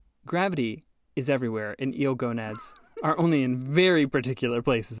Gravity is everywhere, and eel gonads are only in very particular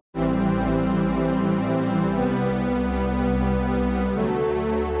places.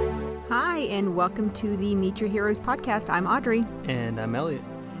 Hi, and welcome to the Meet Your Heroes podcast. I'm Audrey. And I'm Elliot.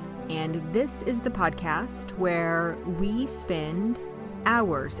 And this is the podcast where we spend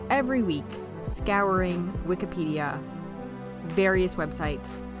hours every week scouring Wikipedia, various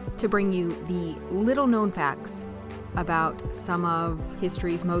websites, to bring you the little-known facts about some of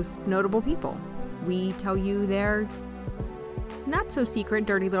history's most notable people. We tell you their not-so-secret,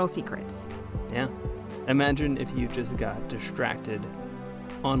 dirty little secrets. Yeah. Imagine if you just got distracted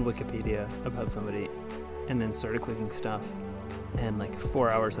on Wikipedia about somebody and then started clicking stuff, and like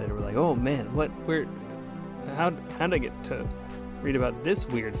 4 hours later we're like, oh man, how'd I get to read about this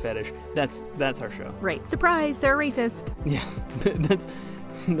weird fetish? That's our show. Right. Surprise, they're racist. Yes.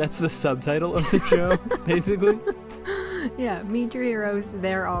 That's the subtitle of the show, basically. Yeah, Meet Your Heroes,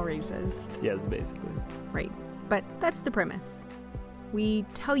 they're all racist. Yes, basically. Right. But that's the premise. We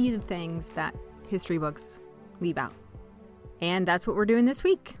tell you the things that history books leave out. And that's what we're doing this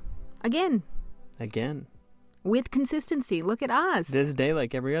week. Again. With consistency. Look at us. This day,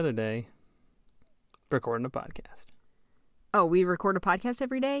 like every other day, recording a podcast. Oh, we record a podcast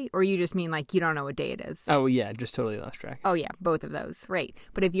every day? Or you just mean like you don't know what day it is? Oh, yeah, just totally lost track. Oh, yeah, both of those. Right.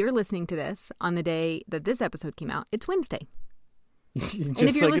 But if you're listening to this on the day that this episode came out, it's Wednesday. And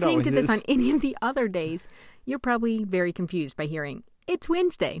if you're listening to this on any of the other days, you're probably very confused by hearing, it's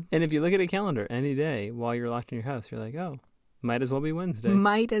Wednesday. And if you look at a calendar any day while you're locked in your house, you're like, oh, might as well be Wednesday.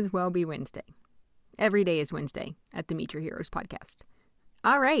 Might as well be Wednesday. Every day is Wednesday at the Meet Your Heroes podcast.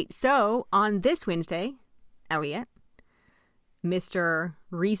 All right. So on this Wednesday, Elliot, Mr.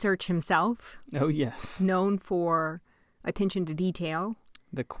 Research himself. Oh, yes. Known for attention to detail.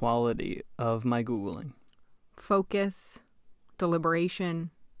 The quality of my Googling. Focus, deliberation.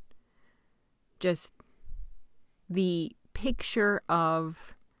 Just the picture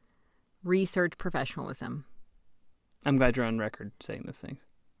of research professionalism. I'm glad you're on record saying those things.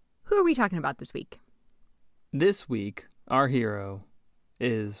 Who are we talking about this week? This week, our hero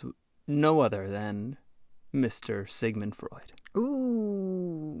is no other than Mr. Sigmund Freud.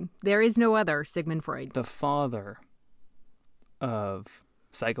 Ooh, there is no other Sigmund Freud. The father of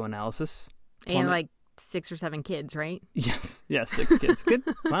psychoanalysis. And like 6 or 7 kids, right? Yes, 6 kids. Good.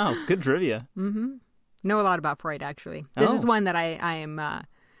 Wow, good trivia. Mm-hmm. Know a lot about Freud, actually. This is one that I'm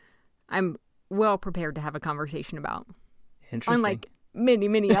well prepared to have a conversation about. Interesting. Unlike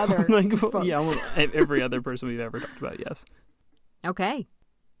many other folks. Yeah, almost every other person we've ever talked about, yes. Okay.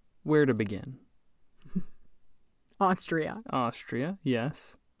 Where to begin? Austria,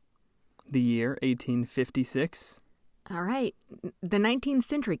 yes. The year 1856. All right. The 19th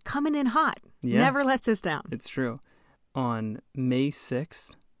century coming in hot. Yes. Never lets us down. It's true. On May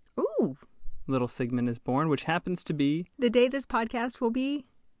 6th, ooh, little Sigmund is born, which happens to be the day this podcast will be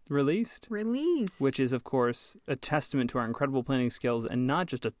released. Which is, of course, a testament to our incredible planning skills and not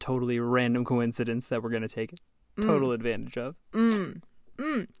just a totally random coincidence that we're going to take total advantage of. Do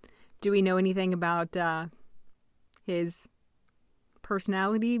we know anything about his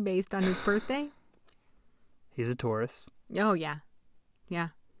personality based on his birthday? He's a Taurus. Oh, yeah. Yeah.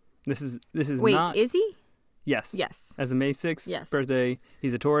 This is Wait, not... is he? Yes. Yes. As a May 6th birthday,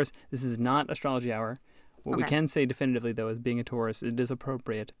 he's a Taurus. This is not astrology hour. What we can say definitively, though, as being a Taurus, it is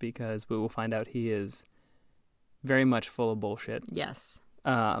appropriate because we will find out he is very much full of bullshit. Yes.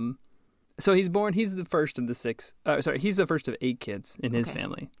 So he's born, he's the first of the 6, he's the first of 8 kids in his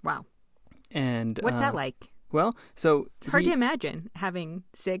family. Wow. And what's that like? Well, so... It's hard to imagine having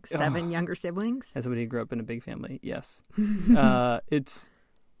 6, 7 younger siblings. As somebody who grew up in a big family, yes. It's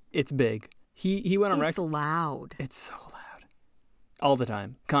big. He went on record. It's loud. It's so loud. All the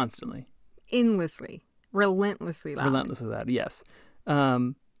time. Constantly. Endlessly. Relentlessly loud, yes.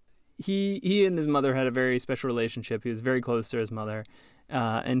 He and his mother had a very special relationship. He was very close to his mother.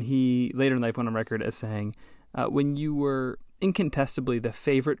 And he later in life went on record as saying, when you were incontestably the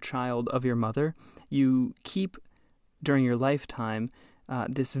favorite child of your mother, you keep, during your lifetime,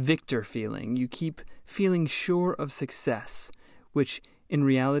 this victor feeling. You keep feeling sure of success, which in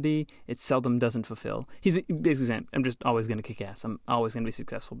reality, it seldom doesn't fulfill. He's basically saying, I'm just always going to kick ass. I'm always going to be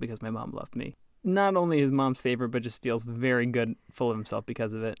successful because my mom loved me. Not only his mom's favorite, but just feels very good, full of himself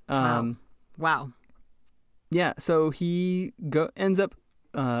because of it. Wow. Yeah, so he ends up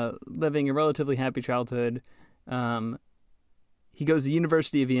living a relatively happy childhood. He goes to the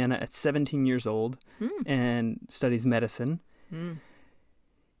University of Vienna at 17 years old and studies medicine.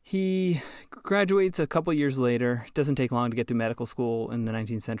 He graduates a couple years later. It doesn't take long to get through medical school in the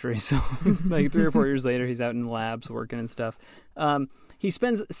 19th century. So like 3 or 4 years later, he's out in the labs working and stuff. He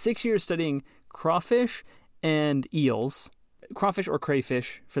spends 6 years studying crawfish and eels. Crawfish or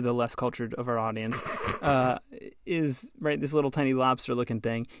crayfish, for the less cultured of our audience, is this little tiny lobster-looking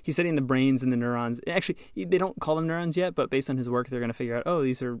thing. He's studying the brains and the neurons. Actually, they don't call them neurons yet, but based on his work, they're going to figure out, oh,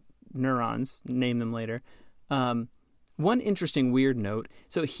 these are neurons. Name them later. One interesting weird note.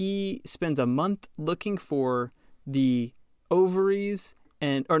 So he spends a month looking for the ovaries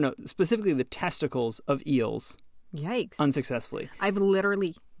specifically the testicles of eels. Yikes. Unsuccessfully. I've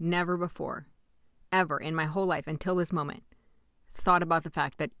literally never before, ever in my whole life until this moment, thought about the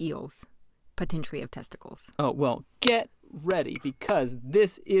fact that eels potentially have testicles. Oh, well, get ready, because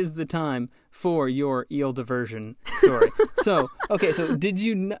this is the time for your eel diversion story. So did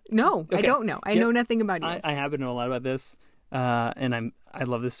you... No, okay. I don't know. I know nothing about eels. I happen to know a lot about this, and I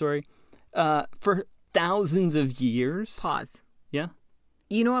love this story. For thousands of years... Pause. Yeah?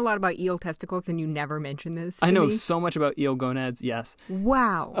 You know a lot about eel testicles, and you never mention this to I know me? so much about eel gonads, yes.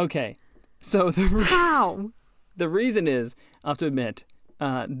 Wow. Okay, so... How? The reason is, I'll have to admit,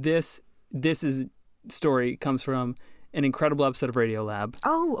 this story comes from an incredible episode of Radiolab.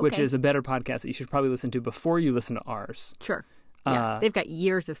 Oh, okay. Which is a better podcast that you should probably listen to before you listen to ours. Sure. Yeah, they've got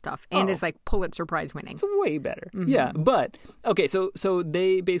years of stuff, and it's like Pulitzer Prize winning. It's way better. Mm-hmm. Yeah, but, okay, so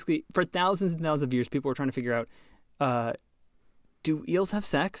they basically, for thousands and thousands of years, people were trying to figure out, do eels have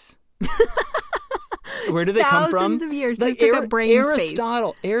sex? Where do they come from? Thousands of years. Like, took up brain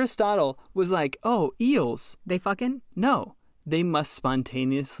Aristotle was like, oh, eels. They fucking? No. They must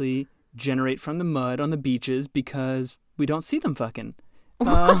spontaneously generate from the mud on the beaches because we don't see them fucking.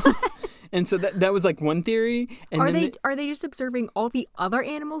 And so that was like one theory. And are they just observing all the other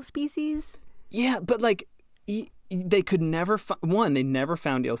animal species? Yeah, but like they could never one, they never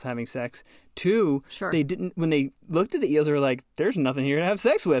found eels having sex. Two, sure. They didn't, when they looked at the eels, they were like, there's nothing here to have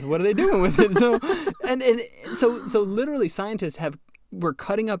sex with. What are they doing with it? So literally scientists were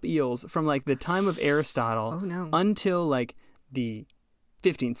cutting up eels from like the time of Aristotle until like the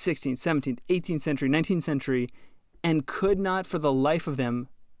 15th, 16th, 17th, 18th century, 19th century, and could not for the life of them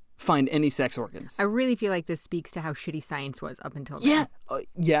find any sex organs. I really feel like this speaks to how shitty science was up until then. Yeah.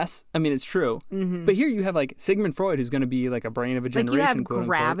 Yes. I mean, it's true. Mm-hmm. But here you have like Sigmund Freud, who's going to be like a brain of a generation. Like you have quote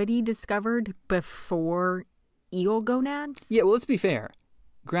gravity unquote. Discovered before eel gonads? Yeah, well, let's be fair.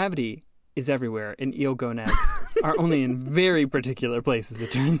 Gravity is everywhere, and eel gonads are only in very particular places,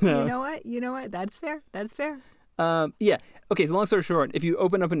 it turns out. You know what? That's fair. Yeah. Okay, so long story short, if you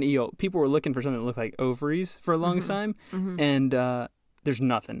open up an eel, people were looking for something that looked like ovaries for a long time, and there's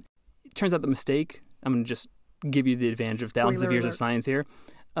nothing. It turns out the mistake, I'm going to just give you the advantage of thousands of years of science here.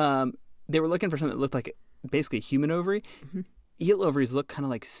 They were looking for something that looked like basically a human ovary. Mm-hmm. Eel ovaries look kind of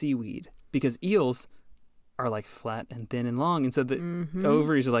like seaweed because eels are like flat and thin and long. And so the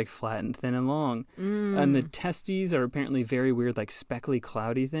ovaries are like flat and thin and long. And the testes are apparently very weird, like speckly,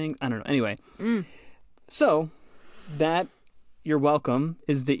 cloudy things. I don't know. Anyway. So that, you're welcome,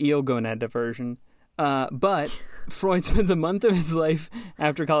 is the eel gonad diversion. But Freud spends a month of his life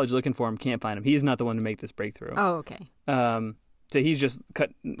after college looking for him, can't find him. He's not the one to make this breakthrough. Oh, okay. So he's just cut.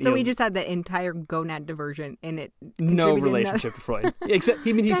 So he just had the entire gonad diversion, and it no relationship with Freud. Except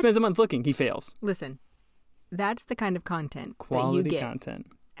he spends a month looking. He fails. Listen, that's the kind of content quality that you get content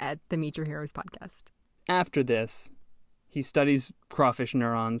at the Meet Your Heroes podcast. After this, he studies crawfish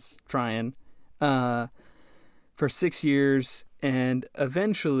neurons, trying for 6 years, and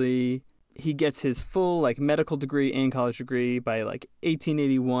eventually he gets his full like medical degree and college degree by like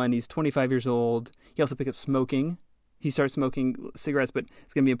 1881. He's 25 years old. He also picks up smoking. He starts smoking cigarettes, but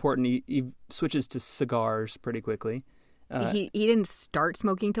it's going to be important. He switches to cigars pretty quickly. He didn't start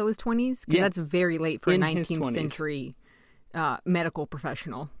smoking till his 20s? Because that's very late for a 19th century medical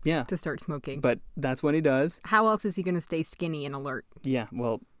professional to start smoking. But that's what he does. How else is he going to stay skinny and alert? Yeah,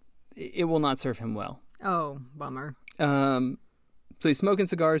 well, it will not serve him well. Oh, bummer. So he's smoking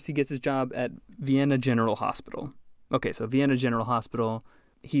cigars. He gets his job at Vienna General Hospital. Okay, so Vienna General Hospital,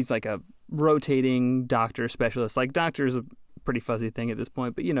 he's like a rotating doctor specialist. Like, doctor is a pretty fuzzy thing at this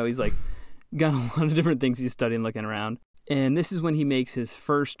point, but, he's like got a lot of different things he's studying, looking around. And this is when he makes his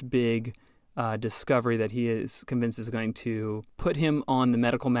first big discovery that he is convinced is going to put him on the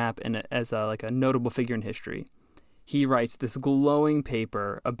medical map and as a notable figure in history. He writes this glowing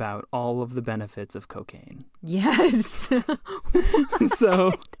paper about all of the benefits of cocaine. Yes.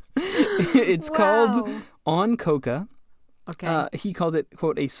 So it's called On Coca. Okay. He called it,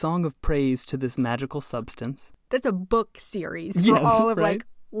 quote, a song of praise to this magical substance. That's a book series for all of like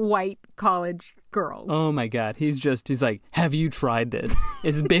white college girls. Oh my God. He's like, have you tried this?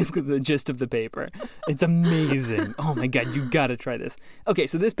 It's basically the gist of the paper. It's amazing. Oh my God, you gotta try this. Okay,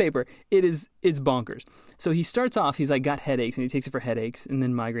 so this paper, it's bonkers. So he starts off, he's like got headaches and he takes it for headaches, and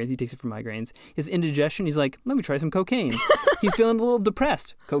then migraines, he takes it for migraines. His indigestion, he's like, let me try some cocaine. He's feeling a little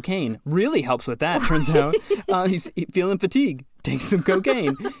depressed. Cocaine really helps with that, turns out. He's feeling fatigue. Takes some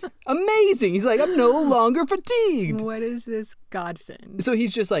cocaine. Amazing. He's like, I'm no longer fatigued. What is this godsend? So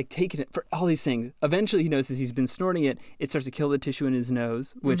he's just like taking it for all these things. Eventually he notices he's been snorting it. It starts to kill the tissue in his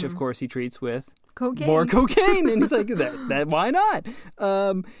nose, which of course he treats with Cocaine. more cocaine. And he's like, that why not?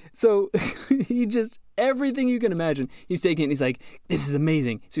 So he just, everything you can imagine, he's taking it and he's like, this is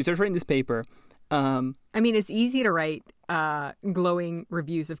amazing. So he starts writing this paper. I mean, it's easy to write glowing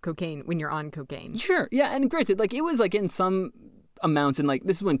reviews of cocaine when you're on cocaine. Sure. Yeah. And granted, like it was like in some amounts, and like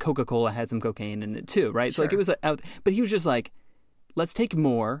this is when Coca-Cola had some cocaine in it too, right? So like it was out, but he was just like, let's take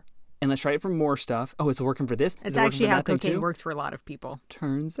more and let's try it for more stuff. Oh, it's working for this. It's actually how cocaine works for a lot of people.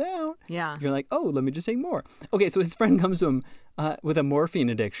 Turns out. Yeah. You're like, oh, let me just take more. Okay, so his friend comes to him with a morphine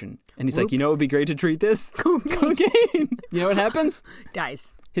addiction, and he's like, you know what would be great to treat this? Cocaine. You know what happens?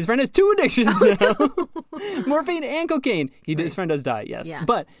 Dies. His friend has two addictions now. Morphine and cocaine. His friend does die, yes. Yeah.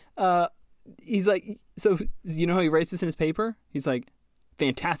 But he's like, so you know how he writes this in his paper? He's like,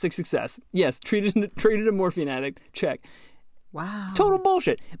 fantastic success. Yes, treated a morphine addict. Check. Wow. Total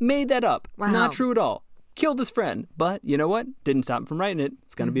bullshit. Made that up. Wow. Not true at all. Killed his friend. But you know what? Didn't stop him from writing it.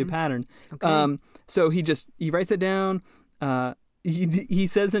 It's going to be a pattern. Okay. So he writes it down. He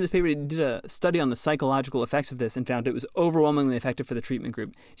says in his paper he did a study on the psychological effects of this and found it was overwhelmingly effective for the treatment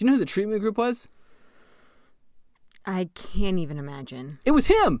group. Do you know who the treatment group was? I can't even imagine. It was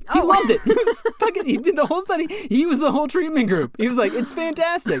him. He loved it. He did the whole study. He was the whole treatment group. He was like, it's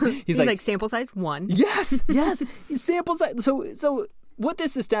fantastic. He's like sample size 1. Yes. Sample size. So what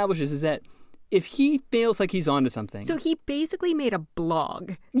this establishes is that if he feels like he's onto something. So he basically made a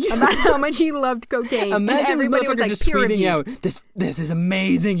blog about how much he loved cocaine. Imagine this everybody was motherfucker like, just tweeting out, this is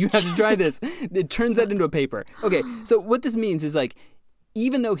amazing. You have to try this. It turns that into a paper. Okay, so what this means is like,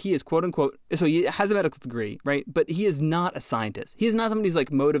 even though he is quote unquote, so he has a medical degree, right? But he is not a scientist. He is not somebody who's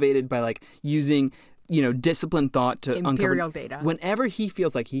like motivated by like using, disciplined thought to Imperial uncover data. Whenever he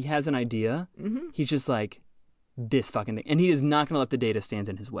feels like he has an idea, he's just like, this fucking thing. And he is not going to let the data stand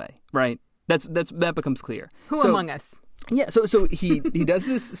in his way, right? That becomes clear. Who among us? Yeah, so he does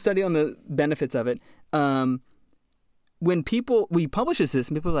this study on the benefits of it. When he publishes this,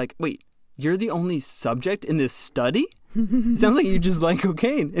 and people are like, wait, you're the only subject in this study? Sounds like you just like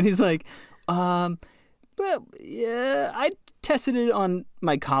cocaine. And he's like, well, yeah, I tested it on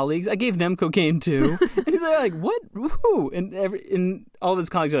my colleagues. I gave them cocaine too. And he's like, what? Woo! And all of his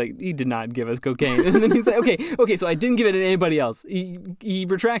colleagues are like, he did not give us cocaine. And then he's like, okay, so I didn't give it to anybody else. He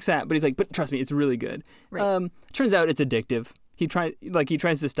retracts that, but he's like, but trust me, it's really good. Right. Turns out it's addictive. He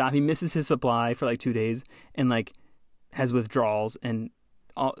tries to stop. He misses his supply for like 2 days and like has withdrawals and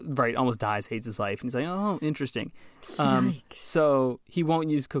almost dies, hates his life. And he's like, oh, interesting. So he won't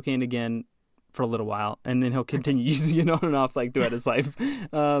use cocaine again for a little while, and then he'll continue using it on and off like throughout his life.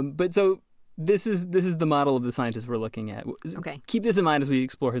 But so this is the model of the scientist we're looking at. Okay. Keep this in mind as we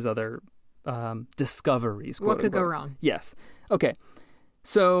explore his other discoveries. What could go wrong? Yes. Okay.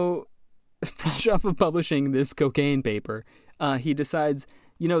 So fresh off of publishing this cocaine paper, he decides,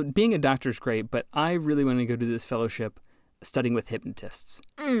 being a doctor is great, but I really want to go do this fellowship studying with hypnotists.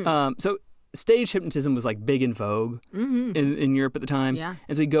 So stage hypnotism was like big in vogue in Europe at the time. Yeah.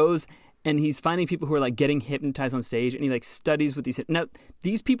 And so he goes and he's finding people who are like getting hypnotized on stage, and he like studies with these. Now,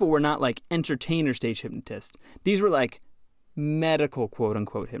 these people were not like entertainer stage hypnotists. These were like medical quote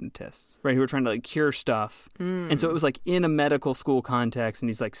unquote hypnotists, right? Who were trying to like cure stuff. And so it was like in a medical school context, and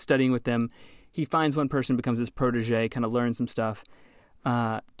he's like studying with them. He finds one person, becomes his protege, kind of learns some stuff,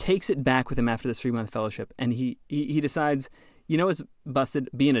 takes it back with him after this 3-month fellowship, and he decides, it's busted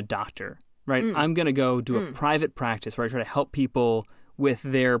being a doctor, right? I'm going to go do a private practice where I try to help people with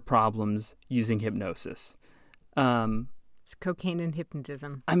their problems using hypnosis. It's cocaine and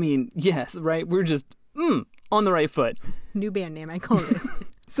hypnotism. I mean, yes, right? We're just on the right foot. New band name, I called it.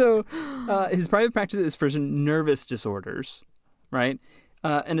 So his private practice is for nervous disorders, right?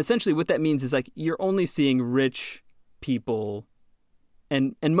 And essentially what that means is like you're only seeing rich people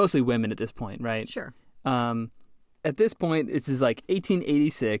and mostly women at this point, right? Sure. At this point, it's like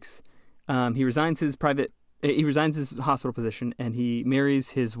 1886. He resigns his hospital position, and he marries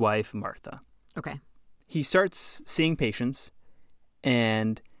his wife, Martha. Okay. He starts seeing patients,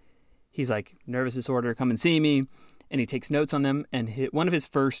 and he's like, nervous disorder, come and see me. And he takes notes on them, and one of his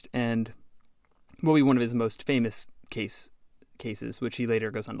first and will be one of his most famous case cases, which he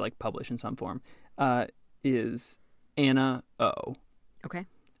later goes on to like publish in some form, is Anna O. Okay.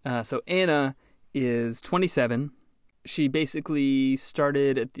 So Anna is 27. She basically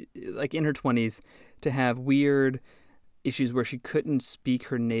started in her 20s to have weird issues where she couldn't speak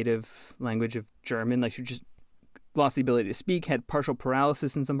her native language of German. Like she just lost the ability to speak, had partial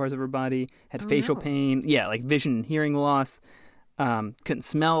paralysis in some parts of her body, had facial pain. Yeah, like vision and hearing loss. Couldn't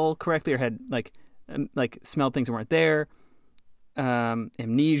smell correctly or had like smelled things that weren't there.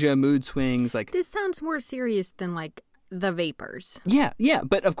 Amnesia, mood swings. Like this sounds more serious than like the vapors. Yeah.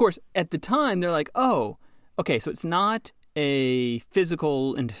 But of course, at the time, they're like, oh, okay, so it's not a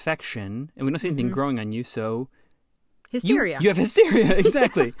physical infection, and we don't see anything growing on you, so hysteria. You have hysteria,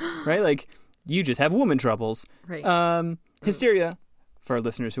 exactly, right? Like you just have woman troubles. Right. Hysteria, for our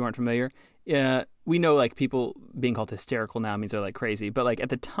listeners who aren't familiar, we know like people being called hysterical now means they're like crazy, but like at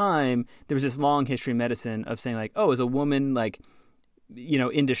the time, there was this long history in medicine of saying like, oh, is a woman like,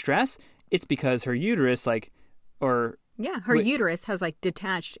 in distress? It's because her uterus her uterus has like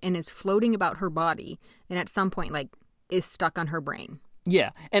detached and is floating about her body, and at some point like is stuck on her brain. Yeah,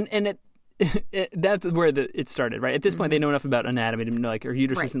 and that's where it started, right? At this point, they know enough about anatomy to know like her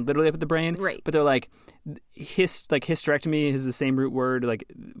uterus isn't literally up at the brain, right? But they're like, hysterectomy is the same root word. Like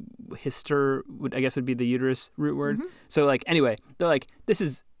I guess would be the uterus root word. Mm-hmm. So like anyway, they're like, this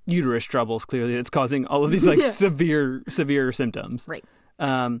is uterus troubles clearly that's causing all of these like severe symptoms, right?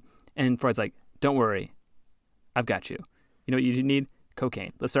 And Freud's like, don't worry, I've got you. You know what you need?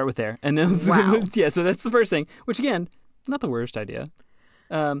 Cocaine. Let's start with there. And then, so that's the first thing, which again, not the worst idea.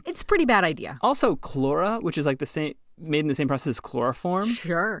 It's a pretty bad idea. Also, chlora, which is like the same, made in the same process as chloroform.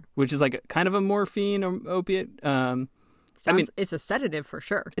 Sure. Which is like kind of a morphine or opiate. It's a sedative for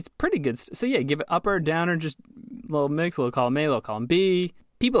sure. It's pretty good. So yeah, give it up or down or just a little mix, a little column A, a little column B.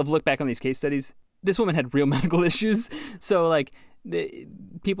 People have looked back on these case studies. This woman had real medical issues. So like,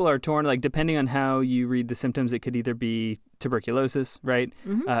 people are torn, like depending on how you read the symptoms, it could either be tuberculosis, right?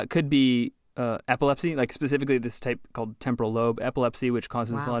 Mm-hmm. Could be epilepsy, like specifically this type called temporal lobe epilepsy, which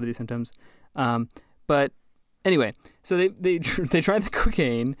causes a lot of these symptoms. But anyway, so they try the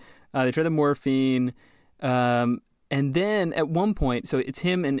cocaine, they try the morphine, and then at one point, so it's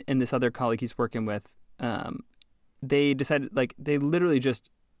him and this other colleague he's working with, they decided, like, they literally just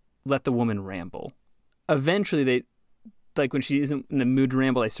let the woman ramble. Eventually, like when she isn't in the mood to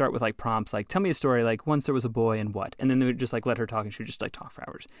ramble, they start with like prompts like, tell me a story, like once there was a boy and what, and then they would just like let her talk and she would just like talk for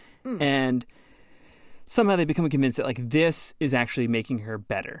hours. And somehow they become convinced that like this is actually making her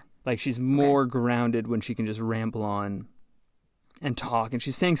better. Like she's more grounded when she can just ramble on and talk, and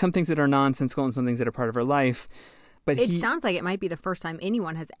she's saying some things that are nonsensical and some things that are part of her life. But it sounds like it might be the first time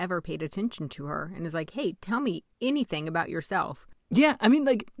anyone has ever paid attention to her and is like, hey, tell me anything about yourself. Yeah, I mean,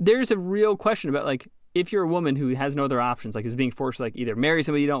 like there's a real question about like, if you're a woman who has no other options, like is being forced to like either marry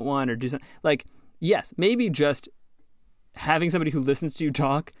somebody you don't want or do something, like, yes, maybe just having somebody who listens to you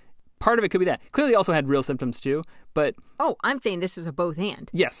talk, part of it could be that. Clearly also had real symptoms too, but... Oh, I'm saying this is a both and.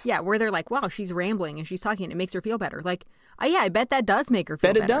 Yes. Yeah, where they're like, wow, she's rambling and she's talking and it makes her feel better. Like, I bet that does make her feel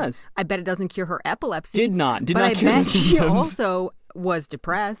better. Bet it does. I bet it doesn't cure her epilepsy. Did not cure the symptoms. But I bet she symptoms. also was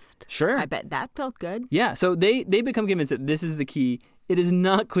depressed. Sure. I bet that felt good. Yeah, so they become convinced that this is the key. It is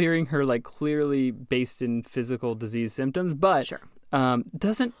not clearing her like clearly based in physical disease symptoms, but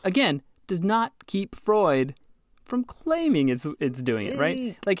does not keep Freud from claiming it's doing it,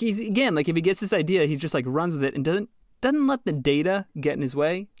 right? Like he's again, like if he gets this idea, he just like runs with it and doesn't let the data get in his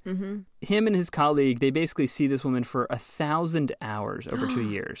way. Mm-hmm. Him and his colleague, they basically see this woman for 1,000 hours over 2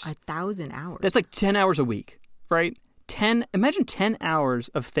 years. 1,000 hours. That's like 10 hours a week, right? Imagine 10 hours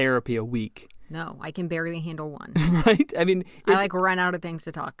of therapy a week. No, I can barely handle one. Right? I mean... I like run out of things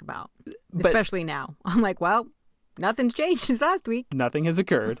to talk about, especially now. I'm like, well, nothing's changed since last week. Nothing has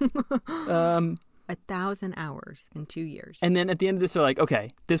occurred. 1,000 hours in 2 years. And then at the end of this, they're like,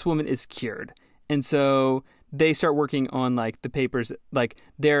 okay, this woman is cured. And so they start working on like the papers, like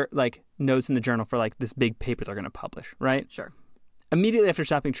their like notes in the journal for like this big paper they're going to publish, right? Sure. Immediately after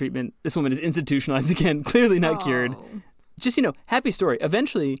stopping treatment, this woman is institutionalized again, clearly not cured. Just, happy story.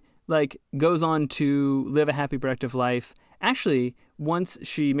 Eventually, like, goes on to live a happy, productive life. Actually, once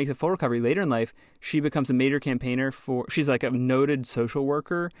she makes a full recovery later in life, she becomes a major campaigner she's like a noted social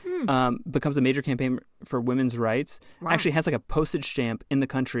worker, becomes a major campaigner for women's rights. Wow. Actually has like a postage stamp in the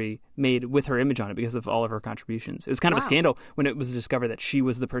country made with her image on it because of all of her contributions. It was kind of a scandal when it was discovered that she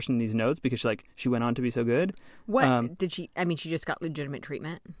was the person in these notes because she went on to be so good. What did she, she just got legitimate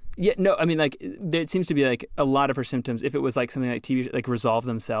treatment? Yeah, no, I mean, like, it seems to be like a lot of her symptoms, if it was like something like TB, like resolve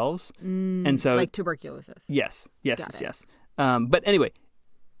themselves. And so, like tuberculosis. Yes. But anyway,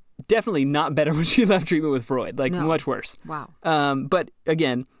 definitely not better when she left treatment with Freud. Like, No. much worse. Wow. But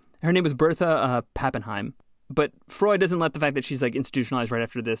again, her name was Bertha Pappenheim. But Freud doesn't let the fact that she's like institutionalized right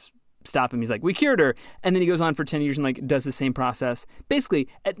after this stop him. He's like, we cured her. And then he goes on for 10 years and like does the same process. Basically,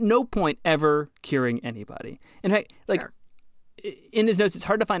 at no point ever curing anybody. In fact, like Sure. in his notes, it's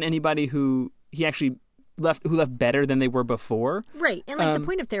hard to find anybody who he actually left better than they were before. Right. And like the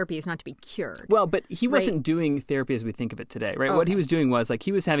point of therapy is not to be cured. Well, but he Right. wasn't doing therapy as we think of it today, right? Oh, What he okay. was doing was like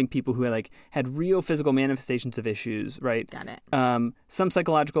he was having people who had real physical manifestations of issues, right? Got it. Some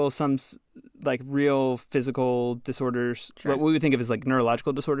psychological, some like real physical disorders, Sure. what we would think of as like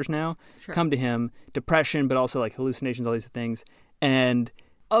neurological disorders now, Sure. come to him, depression, but also like hallucinations, all these things. And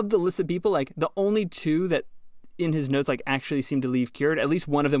of the list of people, like the only two that in his notes like actually seem to leave cured, at least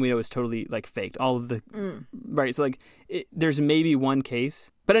one of them we know is totally like faked. All of the right, so like there's maybe one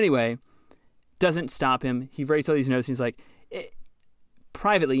case, but anyway, doesn't stop him. He writes all these notes and he's like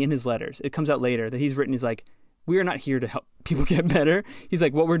privately in his letters, it comes out later that he's written, he's like, we are not here to help people get better. He's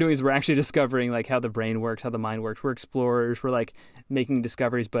like, what we're doing is we're actually discovering like how the brain works, how the mind works. We're explorers, we're like making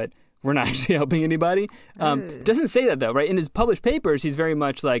discoveries, but we're not actually helping anybody. Doesn't say that though, right? In his published papers, he's very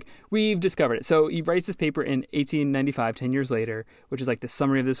much like, we've discovered it. So he writes this paper in 1895, 10 years later, which is like the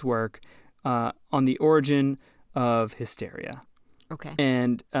summary of this work on the origin of hysteria. Okay.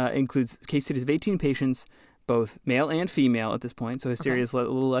 And includes case studies of 18 patients, both male and female at this point. So hysteria is a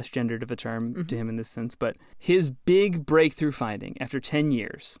little less gendered of a term to him in this sense. But his big breakthrough finding after 10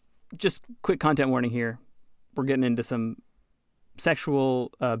 years, just quick content warning here. We're getting into some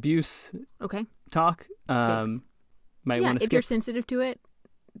sexual abuse Okay. talk. Thanks. Might Yeah, want to if skip. you're sensitive to it,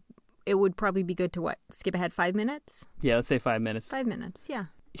 it would probably be good to what? Skip ahead 5 minutes? Yeah, let's say 5 minutes. 5 minutes, yeah.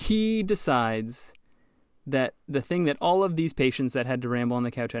 He decides that the thing that all of these patients that had to ramble on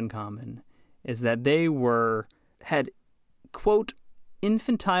the couch had in common is that they had, quote,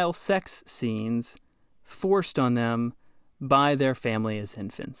 infantile sex scenes forced on them by their family as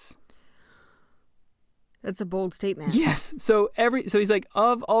infants. That's a bold statement. Yes. So he's like,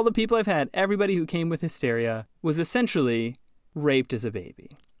 of all the people I've had, everybody who came with hysteria was essentially raped as a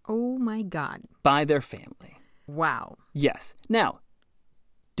baby Oh my God. by their family. Wow. Yes. Now,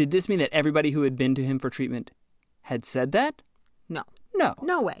 did this mean that everybody who had been to him for treatment had said that? No. No.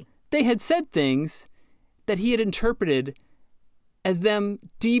 No way. They had said things that he had interpreted as them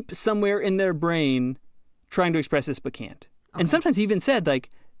deep somewhere in their brain trying to express this but can't. And sometimes he even said, like,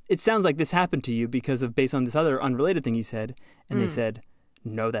 it sounds like this happened to you because of based on this other unrelated thing you said. And they said,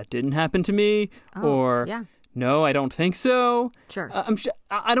 no, that didn't happen to me. Or, yeah. no, I don't think so. Sure. I'm sure,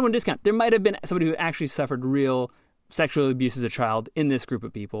 I don't want to discount. There might have been somebody who actually suffered real sexual abuse as a child in this group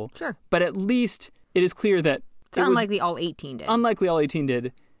of people. Sure. But at least it is clear that It's unlikely all 18 did. unlikely all 18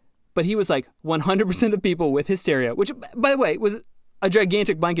 did. But he was like 100% of people with hysteria, which, by the way, was a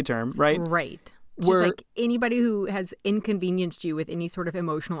gigantic blanket term, right? Right. Just Were- like anybody who has inconvenienced you with any sort of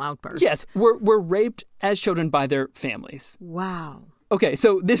emotional outburst. Yes, were raped as children by their families. Wow. Okay,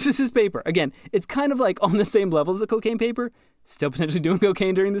 so this is his paper. Again, it's kind of like on the same level as the cocaine paper, still potentially doing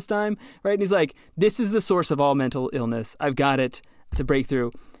cocaine during this time, right? And he's like, this is the source of all mental illness. I've got it. It's a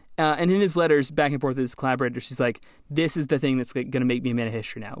breakthrough. And in his letters back and forth with his collaborators, she's like, this is the thing that's going to make me a man of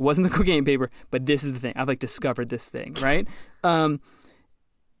history now. It wasn't the cocaine paper, but this is the thing. I've like discovered this thing, right?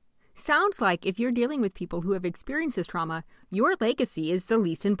 Sounds like if you're dealing with people who have experienced this trauma, your legacy is the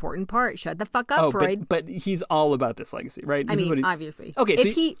least important part. Shut the fuck up, Freud. but he's all about this legacy, right? I This is what mean, he- obviously. Okay,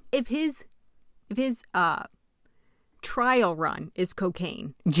 so if his trial run is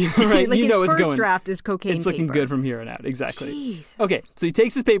cocaine, yeah, right. like you his know it's first going. draft is cocaine. It's looking paper. good from here on out. Exactly. Jesus. Okay, so he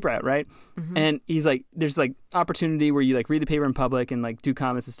takes his paper out, right? And he's like, there's like opportunity where you like read the paper in public and like do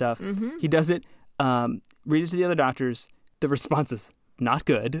comments and stuff. He does it, reads it to the other doctors. The response is not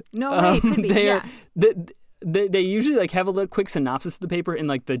good. No way, it could be, They yeah. they usually like have a little quick synopsis of the paper in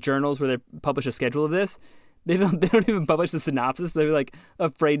like the journals where they publish a schedule of this. They don't even publish the synopsis. They're like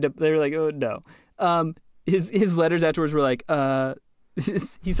afraid to. They were like, oh no. His letters afterwards were like,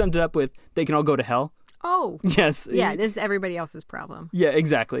 he summed it up with, they can all go to hell. Oh. Yes. Yeah, this is everybody else's problem. Yeah,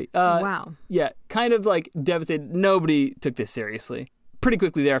 exactly. Wow. Yeah, kind of like devastated. Nobody took this seriously. Pretty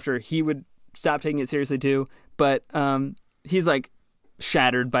quickly thereafter, he would stop taking it seriously too. But he's like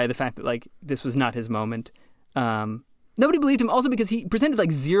shattered by the fact that like this was not his moment. Nobody believed him also because he presented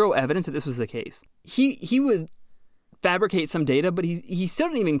like zero evidence that this was the case. He would fabricate some data, but he still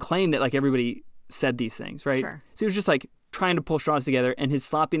didn't even claim that like everybody said these things, right? Sure. So he was just like trying to pull straws together, and his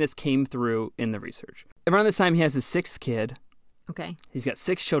sloppiness came through in the research. Around this time, he has his sixth kid. Okay. He's got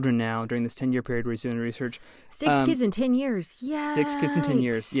 6 children now during this 10-year period where he's doing the research. 6 kids in 10 years. Yeah. 6 kids in 10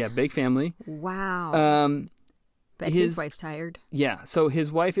 years. Yeah, big family. Wow. Bet his wife's tired. Yeah, so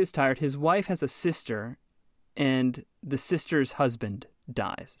his wife is tired. His wife has a sister, and the sister's husband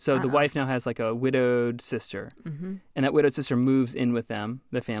dies. So the wife now has like a widowed sister, and that widowed sister moves in with them,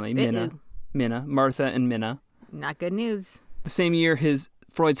 the family, Minna, Martha and Minna. Not good news. The same year,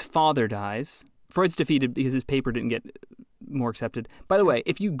 Freud's father dies. Freud's defeated because his paper didn't get more accepted. By the way,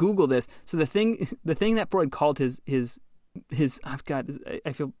 if you Google this, so the thing that Freud called his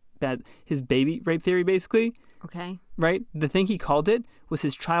I feel bad, his baby rape theory, basically. Okay. Right? The thing he called it was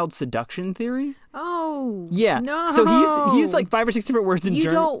his child seduction theory. Oh. Yeah. No. So he's like 5 or 6 different words in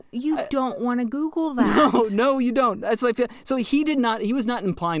German. You don't want to Google that. No, you don't. That's what I feel. So he was not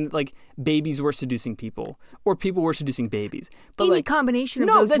implying that like babies were seducing people or people were seducing babies. But any like, combination of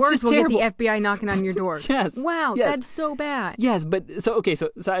no, those that's words just will terrible. get the FBI knocking on your door. Yes. Wow, yes. that's so bad. Yes, but so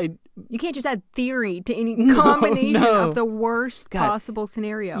You can't just add theory to any combination of the worst possible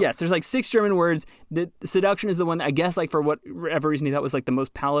scenario. Yes, there's like 6 German words. The seduction is the one, I guess, like for whatever reason he thought was like the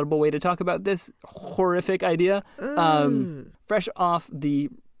most palatable way to talk about this horrific idea. Fresh off the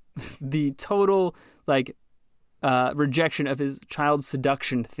total like rejection of his child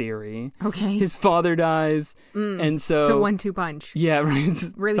seduction theory. Okay. His father dies, and so 1-2 punch. Yeah, right.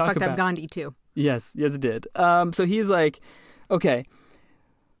 Really fucked up Gandhi too. Yes, it did. So he's like, okay,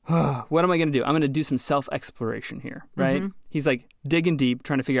 what am I going to do? I'm going to do some self-exploration here, right? He's like digging deep,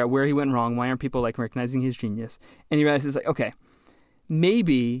 trying to figure out where he went wrong. Why aren't people like recognizing his genius? And he realizes like, okay,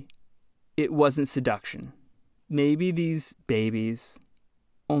 maybe it wasn't seduction. Maybe these babies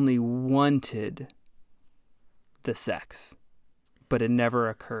only wanted the sex, but it never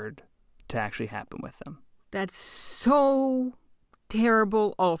occurred to actually happen with them. That's so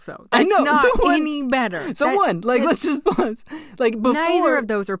terrible also. I know. Not any better. Let's just pause. Like before, neither of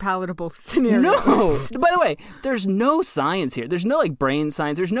those are palatable scenarios. No. By the way, there's no science here. There's no like brain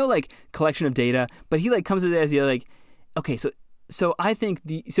science. There's no like collection of data. But he like comes to the idea like, okay, so I think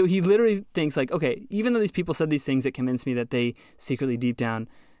so he literally thinks like, okay, even though these people said these things that convinced me that they secretly deep down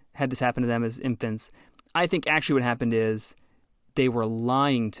had this happen to them as infants, I think actually what happened is they were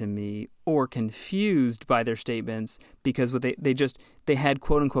lying to me or confused by their statements because what they had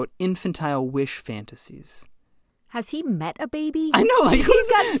quote unquote infantile wish fantasies. Has he met a baby? I know, like he's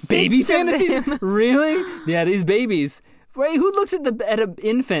got baby fantasies. Really? Yeah, these babies. Right? Who looks at an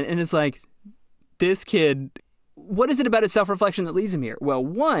infant and is like, this kid? What is it about his self-reflection that leads him here? Well,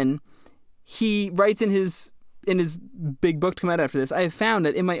 one, he writes in his big book to come out after this, I have found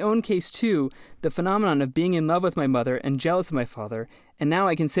that in my own case too, the phenomenon of being in love with my mother and jealous of my father, and now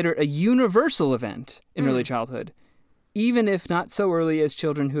I consider it a universal event in early childhood, even if not so early as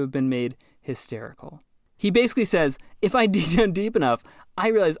children who have been made hysterical. He basically says, if I dig down deep enough, I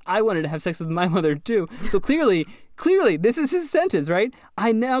realized I wanted to have sex with my mother too. So clearly, this is his sentence, right?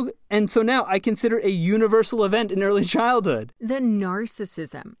 So now I consider it a universal event in early childhood. The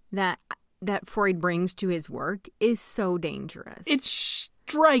narcissism that Freud brings to his work is so dangerous. It's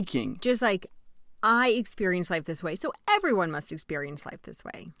striking. Just like, I experience life this way, so everyone must experience life this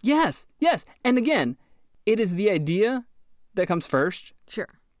way. Yes. And again, it is the idea that comes first. Sure.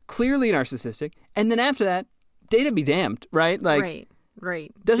 Clearly narcissistic. And then after that, data be damned, right? Like,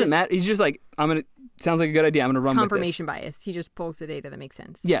 right. Doesn't matter. He's just like, sounds like a good idea. I'm going to run with this. Confirmation bias. He just pulls the data that makes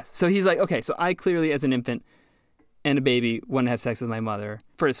sense. Yes. So he's like, okay, so I clearly as an infant and a baby want to have sex with my mother.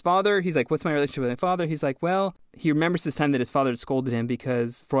 For his father, he's like, what's my relationship with my father? He's like, well, he remembers this time that his father had scolded him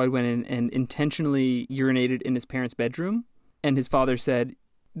because Freud went in and intentionally urinated in his parents' bedroom. And his father said,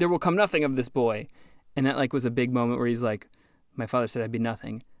 there will come nothing of this boy. And that like was a big moment where he's like, my father said I'd be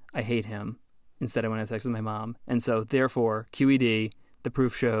nothing. I hate him. Instead, I want to have sex with my mom. And so therefore, QED, the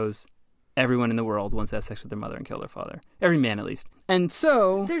proof shows everyone in the world wants to have sex with their mother and kill their father. Every man, at least. And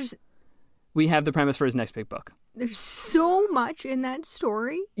so we have the premise for his next big book. There's so much in that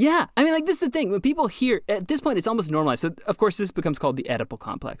story. Yeah. I mean, like, this is the thing. When people hear, at this point, it's almost normalized. So, of course, this becomes called the Oedipal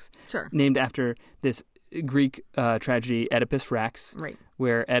complex. Sure. Named after this Greek tragedy, Oedipus Rex. Right.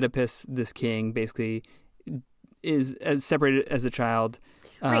 Where Oedipus, this king, basically is as separated as a child.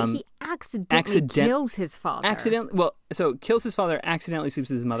 Right, he accidentally kills his father. Kills his father, accidentally sleeps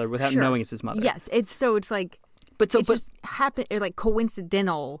with his mother without knowing it's his mother. Yes, it's like, just happened, like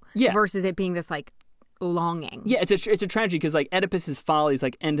coincidental versus it being this like longing. Yeah, it's a tragedy because like Oedipus's follies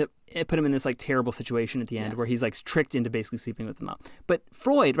like put him in this like terrible situation at the end where he's like tricked into basically sleeping with the mom. But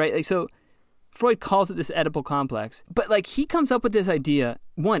Freud, right? Like so. Freud calls it this Oedipal complex, but like he comes up with this idea,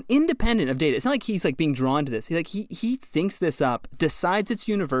 one, independent of data. It's not like he's like being drawn to this. He thinks this up, decides it's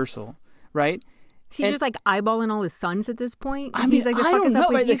universal, right? Is he just like eyeballing all his sons at this point? I mean, he's like, I don't know,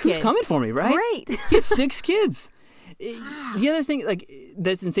 right? Like, who's coming for me, right? Right. He has 6 kids. The other thing, like,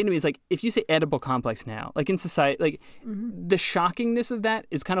 that's insane to me is like if you say Oedipal complex now, like in society, like the shockingness of that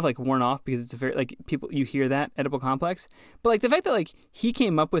is kind of like worn off because it's a very like people you hear that Oedipal complex, but like the fact that like he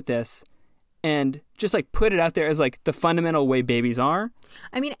came up with this and just like put it out there as like the fundamental way babies are.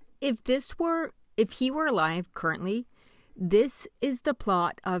 I mean, if he were alive currently, this is the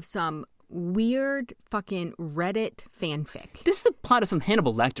plot of some weird fucking Reddit fanfic. This is the plot of some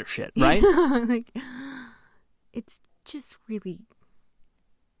Hannibal Lecter shit, right? Like, it's just really,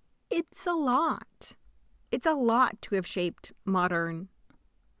 it's a lot. It's a lot to have shaped modern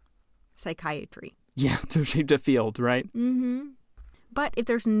psychiatry. Yeah, to have shaped a field, right? Mm-hmm. But if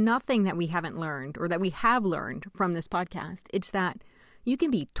there's nothing that we haven't learned or that we have learned from this podcast, it's that you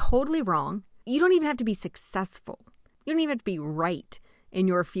can be totally wrong. You don't even have to be successful. You don't even have to be right in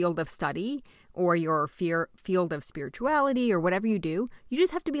your field of study or your field of spirituality or whatever you do. You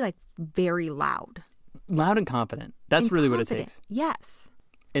just have to be like very loud. Loud and confident. That's and really confident. what it takes. Yes.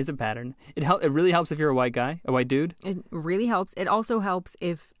 It's a pattern. It really helps if you're a white guy, a white dude. It really helps. It also helps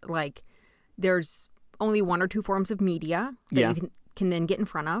if like there's only one or two forms of media that you can then get in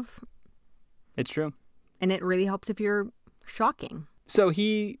front of. It's true. And it really helps if you're shocking. So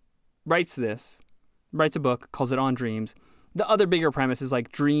he writes a book, calls it On Dreams. The other bigger premise is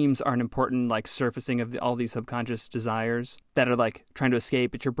like dreams are an important like surfacing of all these subconscious desires that are like trying to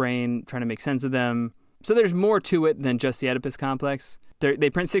escape at your brain, trying to make sense of them. So there's more to it than just the Oedipus complex. They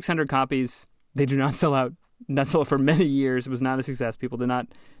print 600 copies. They do not sell out. Not sold for many years. It was not a success. People did not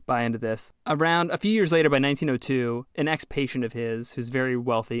buy into this. Around a few years later, by 1902, an ex-patient of his, who's very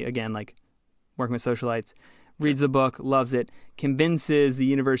wealthy, again, like working with socialites, reads the book, loves it, convinces the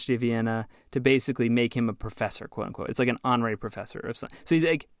University of Vienna to basically make him a professor, quote unquote. It's like an honorary professor of something. So he's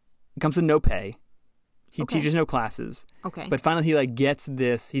like, comes with no pay. He teaches no classes. Okay. But finally he like gets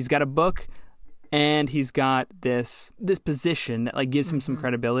this. He's got a book and he's got this position that like gives him some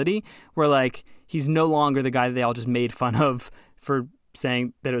credibility where like he's no longer the guy that they all just made fun of for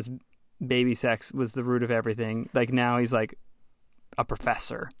saying that it was baby sex was the root of everything. Like now he's like a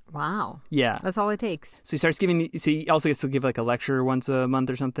professor. Wow. Yeah. That's all it takes. So he starts he also gets to give like a lecture once a month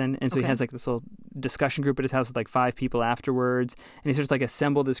or something. And so he has like this little discussion group at his house with like 5 people afterwards. And he starts to like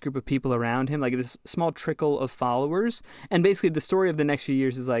assemble this group of people around him, like this small trickle of followers. And basically the story of the next few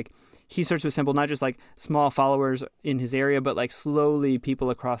years is like he starts to assemble not just like small followers in his area, but like slowly people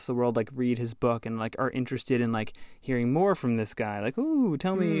across the world like read his book and like are interested in like hearing more from this guy. Like, ooh,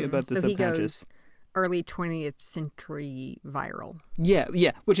 tell me about the subconscious. He goes early 20th century viral.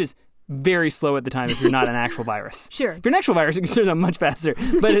 Yeah, which is very slow at the time if you're not an actual virus. Sure. If you're an actual virus, it goes on much faster.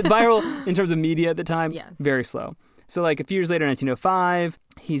 But viral in terms of media at the time, very slow. So like a few years later, 1905,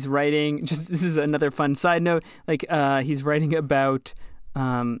 he's writing, this is another fun side note, like he's writing about,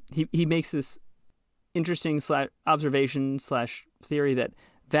 he makes this interesting observation / theory that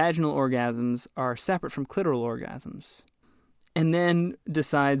vaginal orgasms are separate from clitoral orgasms. And then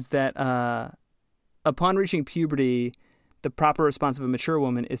decides that upon reaching puberty, the proper response of a mature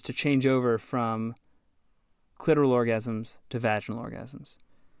woman is to change over from clitoral orgasms to vaginal orgasms.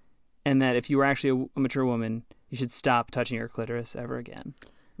 And that if you were actually a mature woman, you should stop touching your clitoris ever again.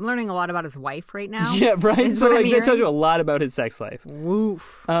 I'm learning a lot about his wife right now. Yeah, right? So like, that tells you a lot about his sex life.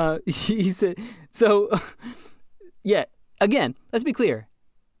 Woof. He said, so, yeah, again, let's be clear.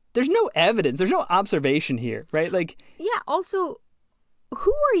 There's no evidence. There's no observation here, right? Like, yeah, also,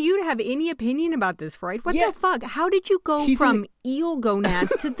 who are you to have any opinion about this, Freud? What the fuck? How did you go from eel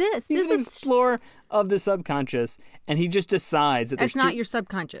gonads to this? He's an explorer of the subconscious, and he just decides that that's not your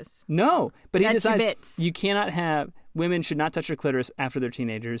subconscious. No, but he decides bits. You cannot have women should not touch their clitoris after they're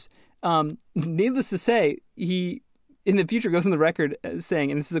teenagers. Needless to say, he in the future goes on the record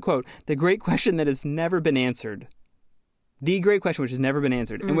saying, and this is a quote: "The great question that has never been answered." The great question which has never been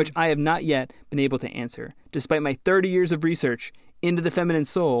answered, and which I have not yet been able to answer, despite my 30 years of research into the feminine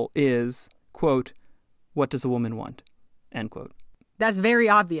soul, is, quote, "What does a woman want?" End quote. That's very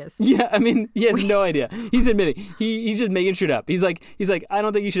obvious. Yeah, I mean, he has no idea. He's admitting. He's just making shit up. He's like, I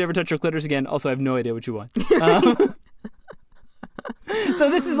don't think you should ever touch your clitoris again. Also, I have no idea what you want. So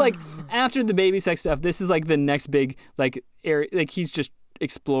this is like, after the baby sex stuff, this is like the next big, like, area. Like, he's just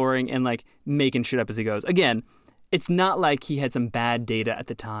exploring and, like, making shit up as he goes. Again, it's not like he had some bad data at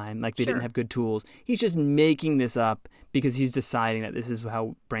the time, like they didn't have good tools. He's just making this up because he's deciding that this is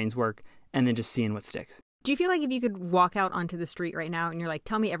how brains work and then just seeing what sticks. Do you feel like if you could walk out onto the street right now and you're like,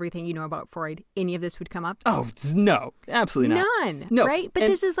 tell me everything you know about Freud, any of this would come up? Oh, no, absolutely not. None, no. Right? But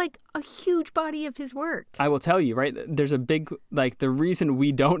this is like a huge body of his work. I will tell you, right? There's a big, like, the reason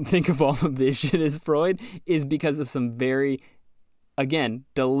we don't think of all of this shit as Freud is because of some very again,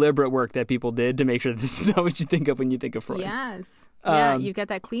 deliberate work that people did to make sure this is not what you think of when you think of Freud. Yes. Yeah, you've got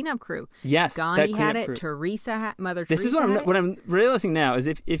that cleanup crew. Yes, Gandhi that had it. crew. Teresa had Mother This Teresa. is what I'm realizing now is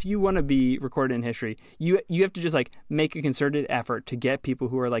if you want to be recorded in history, you have to just like make a concerted effort to get people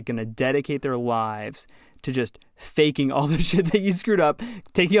who are like going to dedicate their lives to just faking all the shit that you screwed up,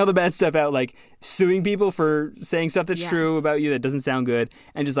 taking all the bad stuff out, like suing people for saying stuff that's true about you that doesn't sound good,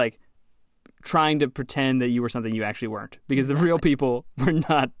 and just like trying to pretend that you were something you actually weren't, because the real people were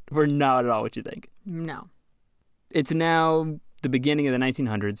not at all what you think. No. It's now the beginning of the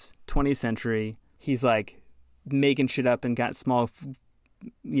 1900s, 20th century. He's like making shit up and got small,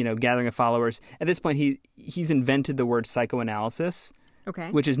 gathering of followers. At this point, he's invented the word psychoanalysis,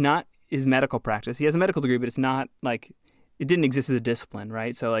 which is not his medical practice. He has a medical degree, but it's not like it didn't exist as a discipline,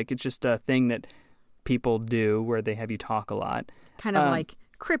 right? So like it's just a thing that people do where they have you talk a lot. Kind of like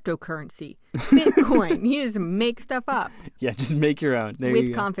cryptocurrency, Bitcoin. You just make stuff up. Yeah, just make your own. There with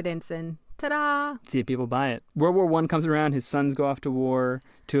you go. confidence and ta-da. See if people buy it. World War I comes around. His sons go off to war.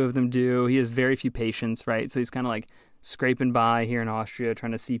 2 of them do. He has very few patients, right? So he's kind of like scraping by here in Austria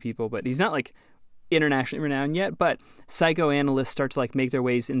trying to see people, but he's not like internationally renowned yet. But psychoanalysts start to like make their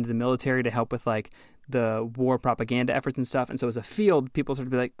ways into the military to help with like the war propaganda efforts and stuff. And so as a field, people start to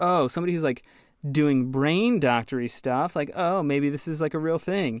be like, oh, somebody who's like doing brain doctory stuff, like, oh, maybe this is like a real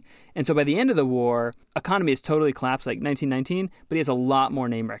thing. And so by the end of the war, economy has totally collapsed, like 1919, but he has a lot more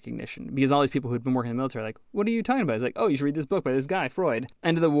name recognition because all these people who'd been working in the military are like, what are you talking about? He's like, oh, you should read this book by this guy, Freud.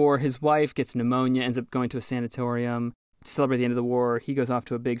 End of the war, his wife gets pneumonia, ends up going to a sanatorium. To celebrate the end of the war, he goes off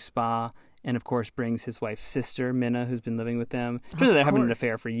to a big spa and, of course, brings his wife's sister, Minna, who's been living with them. Turns out they're having an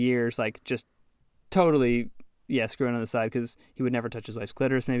affair for years, like just totally... Yeah, screwing on the side because he would never touch his wife's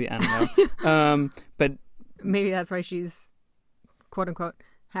clitoris, maybe. I don't know. But maybe that's why she's, quote unquote,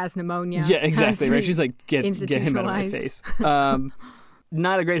 has pneumonia. Yeah, exactly. Right? She's like, get him out of my face.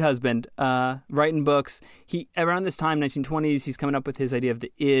 Not a great husband. Writing books. He around this time, 1920s, he's coming up with his idea of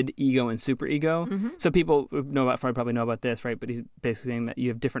the id, ego, and superego. Mm-hmm. So people who know about Freud probably know about this, right? But he's basically saying that you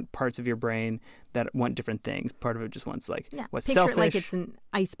have different parts of your brain that want different things. Part of it just wants like what's picture selfish. It like it's an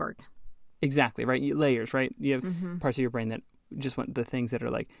iceberg. Exactly, right? Layers, right? You have parts of your brain that just want the things that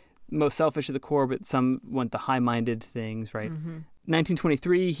are like most selfish at the core, but some want the high-minded things, right?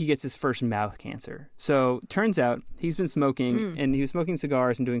 1923, he gets his first mouth cancer. So turns out he's been smoking, and he was smoking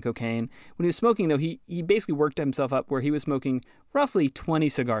cigars and doing cocaine. When he was smoking, though, he basically worked himself up where he was smoking roughly 20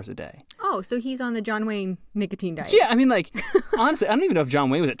 cigars a day. Oh, so he's on the John Wayne nicotine diet. Yeah, I mean, like, honestly, I don't even know if John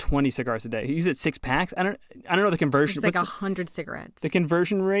Wayne was at 20 cigars a day. He was at 6 packs. I don't know the conversion. It's like 100 cigarettes. The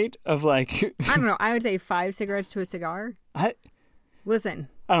conversion rate of like... I don't know. I would say 5 cigarettes to a cigar. Listen.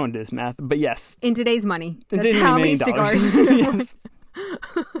 I don't want to do this math, but yes. In today's money. That's how many cigars. Yes.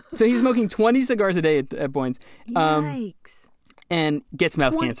 So he's smoking 20 cigars a day at points. Yikes. And gets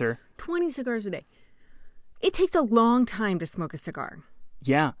mouth cancer. 20 cigars a day. It takes a long time to smoke a cigar.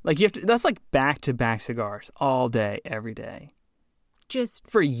 Yeah. Like you have to, that's like back-to-back cigars all day, every day. Just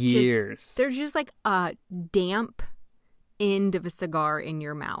for years. There's just like a damp end of a cigar in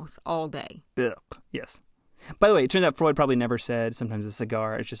your mouth all day. Ugh. Yes. By the way, it turns out Freud probably never said sometimes a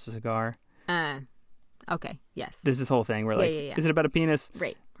cigar is just a cigar. Okay, yes. There's this whole thing where like, is it about a penis?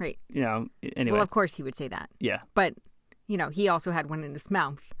 Right. Anyway. Well, of course he would say that. Yeah. But, he also had one in his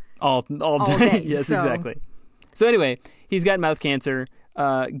mouth. All day. Yes, exactly. So anyway, he's got mouth cancer,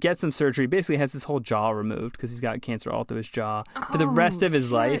 gets some surgery, basically has his whole jaw removed because he's got cancer all through his jaw. For the rest of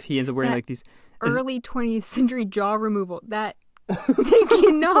his life, he ends up wearing like these... Early 20th century jaw removal. That...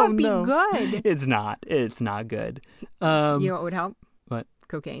 cannot be good. It's not good. You know what would help? What?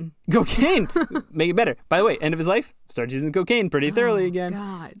 Cocaine. Make it better. By the way, end of his life, starts using cocaine pretty thoroughly again.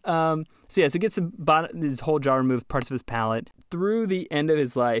 God. So gets his whole jaw removed, parts of his palate. Through the end of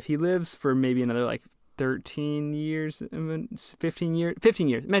his life, he lives for maybe another like 13 years, 15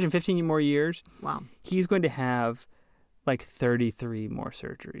 years. Imagine 15 more years. Wow. He's going to have like 33 more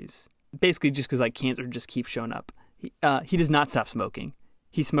surgeries. Basically just because like cancer just keeps showing up. He does not stop smoking.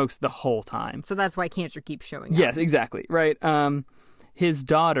 He smokes the whole time. So that's why cancer keeps showing up. Yes, exactly. Right. His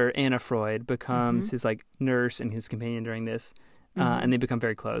daughter, Anna Freud, becomes his like nurse and his companion during this, and they become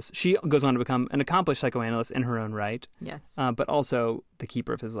very close. She goes on to become an accomplished psychoanalyst in her own right. Yes. But also the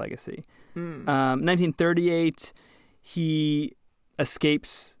keeper of his legacy. 1938, he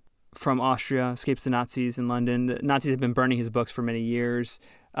escapes from Austria, escapes the Nazis in London. The Nazis have been burning his books for many years,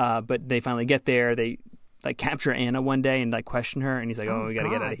 but they finally get there. They like capture Anna one day and like question her, and he's like, "Oh, we got to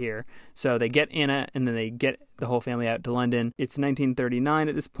get out of here." So they get Anna, and then they get the whole family out to London. It's 1939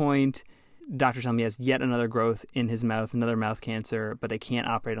 at this point. doctors tell him he has yet another growth in his mouth, another mouth cancer, but they can't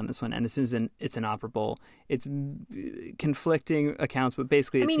operate on this one. And as soon as it's inoperable, it's conflicting accounts, but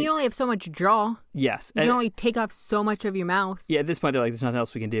basically... I mean, you only have so much jaw. Yes. You can only take off so much of your mouth. Yeah, at this point, they're like, there's nothing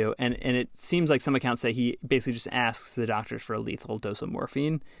else we can do. And it seems like some accounts say he basically just asks the doctors for a lethal dose of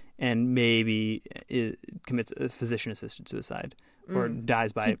morphine and maybe commits a physician-assisted suicide or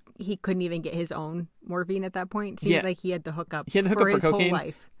dies by... He couldn't even get his own morphine at that point. Seems like he had the hookup for his cocaine. whole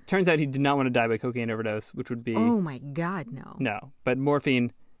life. Turns out he did not want to die by cocaine overdose, which would be... Oh my God, no. No, but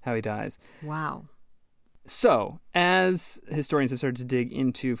morphine, how he dies. Wow. So, as historians have started to dig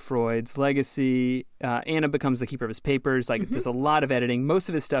into Freud's legacy, Anna becomes the keeper of his papers. There's a lot of editing. Most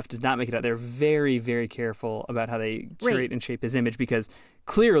of his stuff does not make it out. They're very, very careful about how they curate and shape his image because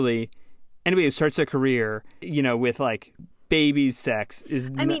clearly anybody who starts a career, with babies, sex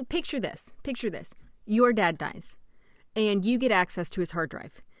is... I mean, picture this. Your dad dies and you get access to his hard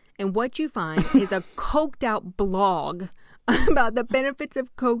drive. And what you find is a coked out blog about the benefits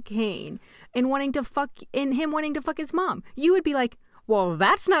of cocaine and him wanting to fuck his mom. You would be like, well,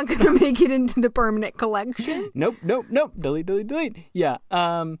 that's not going to make it into the permanent collection. Nope. Delete. Yeah.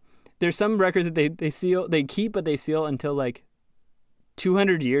 There's some records that they keep, but they seal until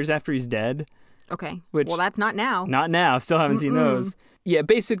 200 years after he's dead. Okay. Well, that's not now. Not now. Still haven't seen those. Yeah,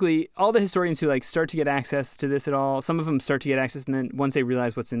 basically, all the historians who start to get access to this at all, some of them start to get access, and then once they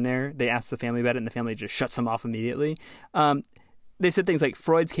realize what's in there, they ask the family about it, and the family just shuts them off immediately. They said things like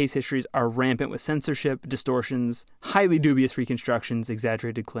Freud's case histories are rampant with censorship, distortions, highly dubious reconstructions,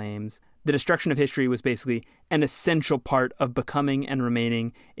 exaggerated claims. The destruction of history was basically an essential part of becoming and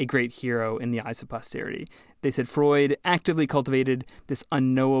remaining a great hero in the eyes of posterity. They said Freud actively cultivated this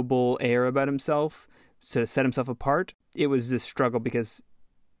unknowable air about himself to set himself apart. It was this struggle because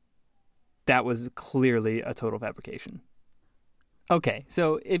that was clearly a total fabrication. Okay,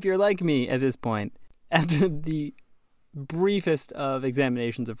 so if you're like me at this point, after the briefest of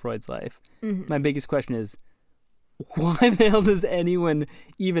examinations of Freud's life, my biggest question is, why the hell does anyone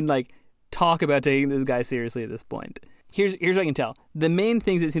even talk about taking this guy seriously at this point? Here's what I can tell. The main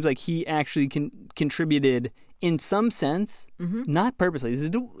things it seems like he actually contributed in some sense, not purposely. This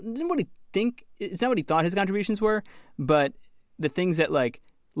isn't what it's not what he thought his contributions were, but the things that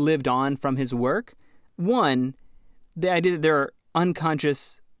lived on from his work. One, the idea that there are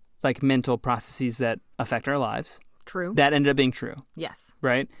unconscious mental processes that affect our lives. True. That ended up being true. Yes.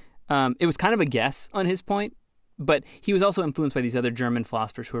 Right? It was kind of a guess on his point, but he was also influenced by these other German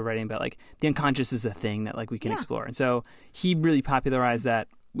philosophers who were writing about the unconscious is a thing that we can explore. And so he really popularized that.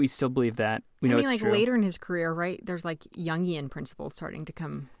 We still believe that. We know it's true. Later in his career, right, there's Jungian principles starting to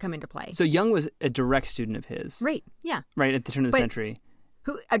come into play. So Jung was a direct student of his. Right, yeah. Right, at the turn of the century.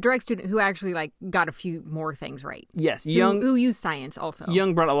 A direct student who actually got a few more things right. Yes, Jung... Who used science also.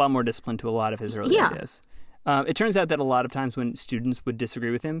 Jung brought a lot more discipline to a lot of his early ideas. It turns out that a lot of times when students would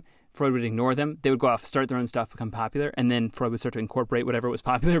disagree with him, Freud would ignore them. They would go off, start their own stuff, become popular, and then Freud would start to incorporate whatever was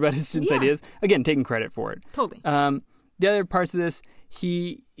popular about his students' ideas. Again, taking credit for it. Totally. The other parts of this,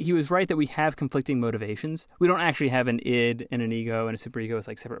 he was right that we have conflicting motivations. We don't actually have an id and an ego and a superego as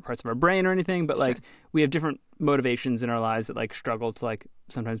separate parts of our brain or anything, but we have different motivations in our lives that struggle to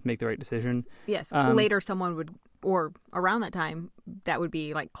sometimes make the right decision. Yes. Later someone would, or around that time, that would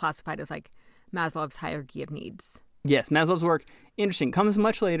be classified as Maslow's hierarchy of needs. Yes, Maslow's work, interesting, comes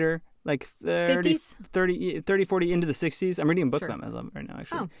much later, 30, 40 into the 60s. I'm reading a book about Maslow right now,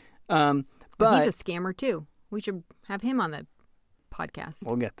 actually. Oh. But he's a scammer, too. We should have him on the podcast.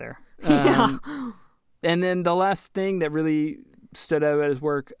 We'll get there. Yeah. And then the last thing that really stood out about his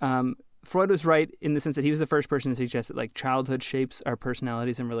work, Freud was right in the sense that he was the first person to suggest that childhood shapes our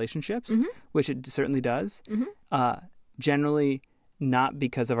personalities and relationships, which it certainly does. Generally, not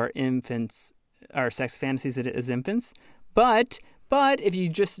because of our sex fantasies as infants, but if you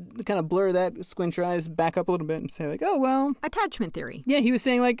just kind of blur that, squint your eyes back up a little bit and say oh well, attachment theory. Yeah, he was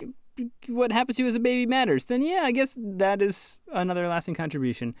saying what happens to you as a baby matters. Then yeah, I guess that is another lasting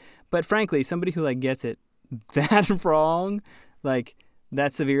contribution. But frankly, somebody who gets it that wrong,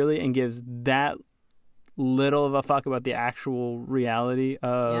 that severely, and gives that little of a fuck about the actual reality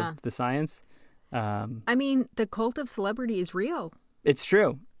of the science. I mean, the cult of celebrity is real. It's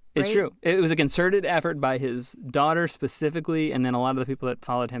true. It's true. It was a concerted effort by his daughter specifically, and then a lot of the people that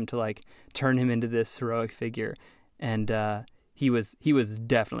followed him to turn him into this heroic figure. And he was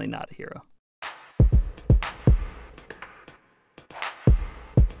definitely not a hero.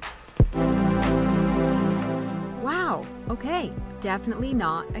 Wow. Okay. Definitely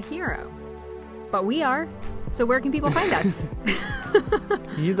not a hero. But we are. So where can people find us?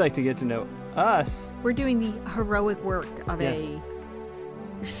 You'd like to get to know us. We're doing the heroic work of a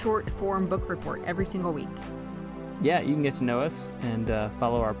short form book report every single week. Yeah, you can get to know us and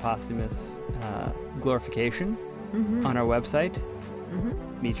follow our posthumous glorification on our website,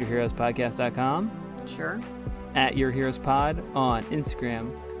 meetyourheroespodcast.com. Sure. At Your Heroes Pod on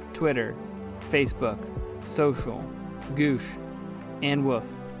Instagram, Twitter, Facebook, Social, Goosh, and Woof.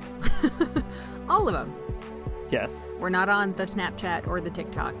 All of them. Yes. We're not on the Snapchat or the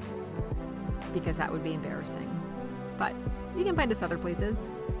TikTok because that would be embarrassing. But you can find us other places.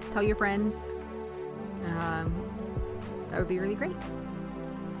 Tell your friends. That would be really great.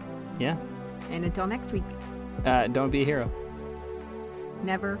 Yeah. And until next week, don't be a hero.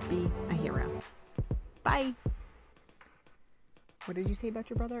 never be a hero. Bye. What did you say about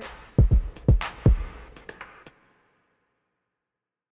your brother?